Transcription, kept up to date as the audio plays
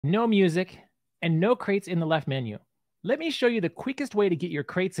no music, and no crates in the left menu. Let me show you the quickest way to get your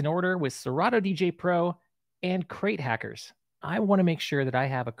crates in order with Serato DJ Pro and Crate Hackers. I want to make sure that I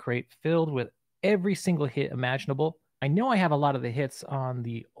have a crate filled with every single hit imaginable. I know I have a lot of the hits on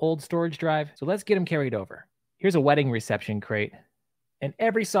the old storage drive, so let's get them carried over. Here's a wedding reception crate, and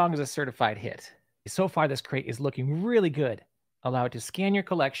every song is a certified hit. So far, this crate is looking really good. Allow it to scan your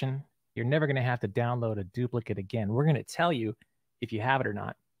collection. You're never going to have to download a duplicate again. We're going to tell you if you have it or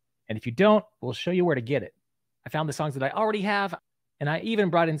not. And if you don't, we'll show you where to get it. I found the songs that I already have, and I even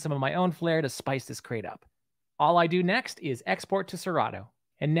brought in some of my own flair to spice this crate up. All I do next is export to Serato.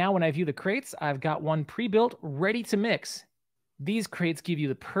 And now when I view the crates, I've got one pre-built, ready to mix. These crates give you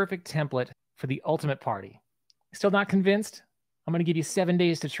the perfect template for the ultimate party. Still not convinced? I'm going to give you 7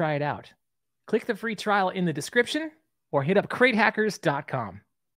 days to try it out. Click the free trial in the description or hit up cratehackers.com.